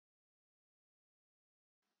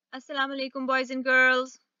Assalamu alaikum, boys and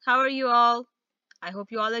girls. How are you all? I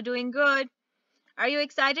hope you all are doing good. Are you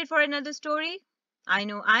excited for another story? I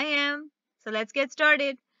know I am. So let's get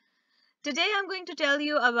started. Today I'm going to tell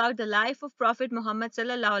you about the life of Prophet Muhammad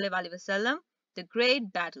sallallahu alaihi wasallam, the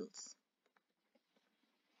great battles.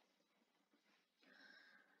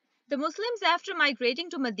 The Muslims, after migrating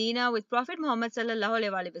to Medina with Prophet Muhammad sallallahu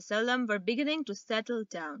alaihi wasallam, were beginning to settle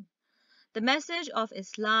down. The message of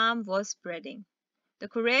Islam was spreading. The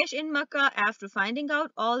Quraysh in Mecca, after finding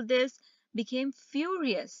out all this, became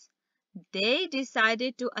furious. They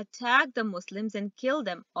decided to attack the Muslims and kill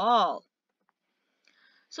them all.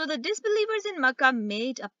 So the disbelievers in Mecca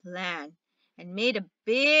made a plan and made a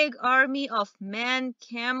big army of men,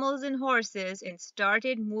 camels, and horses and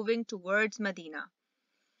started moving towards Medina.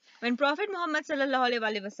 When Prophet Muhammad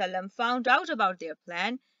ﷺ found out about their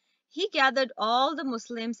plan, he gathered all the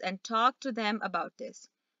Muslims and talked to them about this.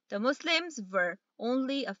 The Muslims were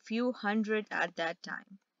only a few hundred at that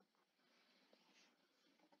time.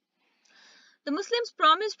 The Muslims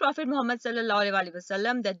promised Prophet Muhammad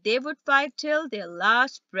ﷺ that they would fight till their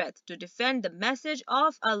last breath to defend the message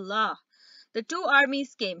of Allah. The two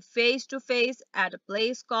armies came face to face at a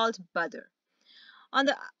place called Badr.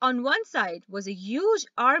 On one side was a huge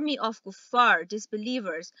army of kuffar,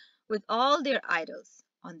 disbelievers, with all their idols.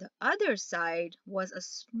 On the other side was a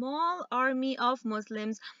small army of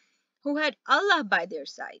Muslims who had Allah by their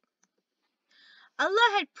side. Allah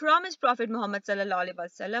had promised Prophet Muhammad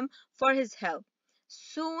ﷺ for his help.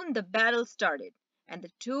 Soon the battle started, and the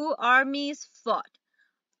two armies fought.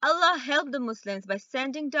 Allah helped the Muslims by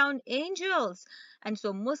sending down angels, and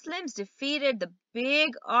so Muslims defeated the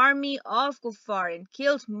big army of kuffar and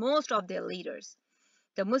killed most of their leaders.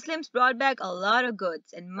 The Muslims brought back a lot of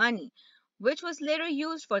goods and money, which was later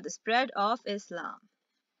used for the spread of Islam.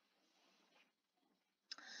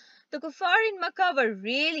 The kuffar in Mecca were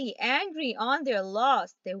really angry on their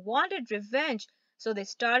loss. They wanted revenge, so they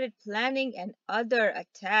started planning another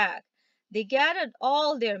attack. They gathered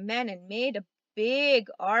all their men and made a big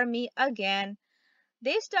army again.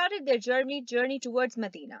 They started their journey towards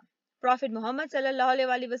Medina. Prophet Muhammad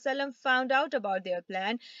ﷺ found out about their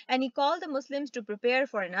plan and he called the Muslims to prepare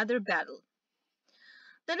for another battle.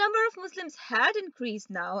 The number of Muslims had increased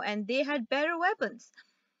now and they had better weapons.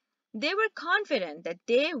 They were confident that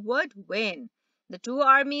they would win. The two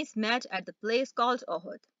armies met at the place called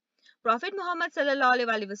Uhud. Prophet Muhammad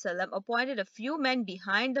ﷺ appointed a few men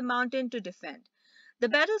behind the mountain to defend. The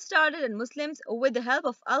battle started and Muslims, with the help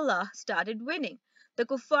of Allah, started winning. The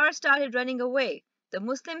kuffar started running away. The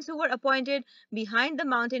Muslims who were appointed behind the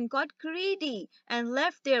mountain got greedy and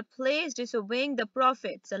left their place, disobeying the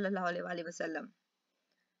Prophet ﷺ.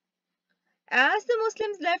 As the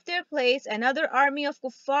Muslims left their place, another army of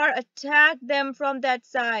kuffar attacked them from that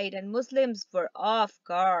side, and Muslims were off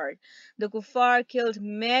guard. The kuffar killed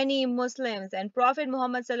many Muslims, and Prophet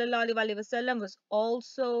Muhammad ﷺ was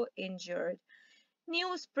also injured.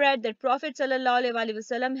 News spread that Prophet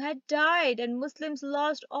ﷺ had died, and Muslims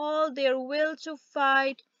lost all their will to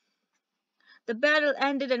fight. The battle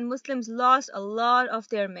ended, and Muslims lost a lot of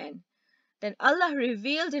their men. Then Allah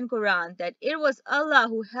revealed in Quran that it was Allah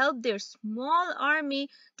who helped their small army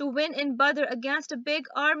to win in Badr against a big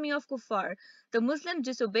army of kuffar. The Muslims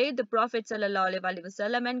disobeyed the Prophet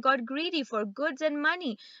ﷺ and got greedy for goods and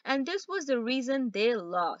money, and this was the reason they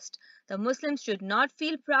lost. The Muslims should not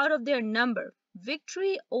feel proud of their number.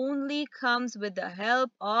 Victory only comes with the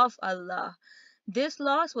help of Allah. This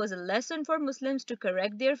loss was a lesson for Muslims to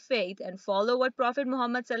correct their faith and follow what Prophet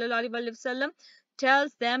Muhammad ﷺ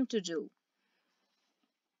tells them to do.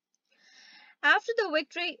 After the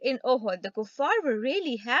victory in Uhud, the kuffar were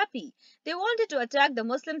really happy. They wanted to attack the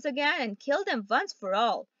Muslims again and kill them once for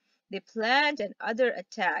all. They planned another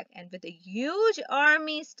attack and with a huge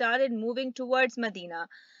army started moving towards Medina.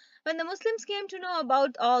 When the Muslims came to know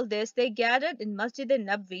about all this, they gathered in Masjid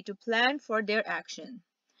al-Nabwi to plan for their action.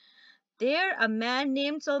 There, a man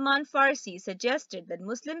named Salman Farsi suggested that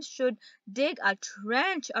Muslims should dig a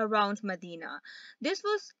trench around Medina.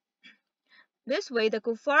 This way, the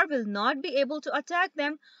kuffar will not be able to attack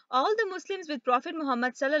them. All the Muslims with Prophet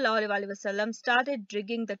Muhammad ﷺ started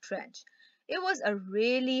digging the trench. It was a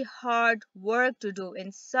really hard work to do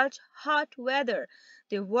in such hot weather.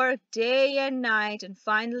 They worked day and night and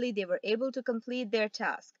finally they were able to complete their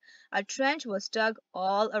task. A trench was dug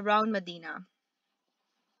all around Medina.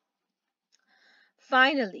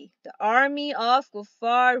 Finally, the army of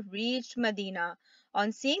kuffar reached Medina.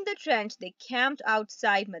 On seeing the trench, they camped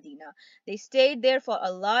outside Medina. They stayed there for a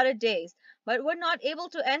lot of days, but were not able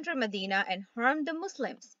to enter Medina and harmed the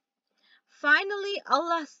Muslims. Finally,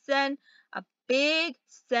 Allah sent a big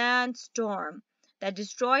sandstorm. that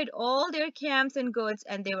destroyed all their camps and goods,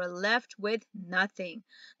 and they were left with nothing.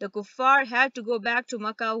 The kuffar had to go back to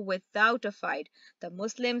Makkah without a fight. The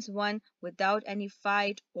Muslims won without any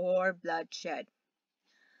fight or bloodshed.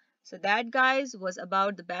 So that, guys, was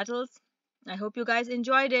about the battles. I hope you guys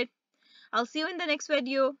enjoyed it. I'll see you in the next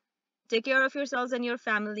video. Take care of yourselves and your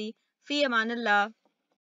family. Fi amanillah.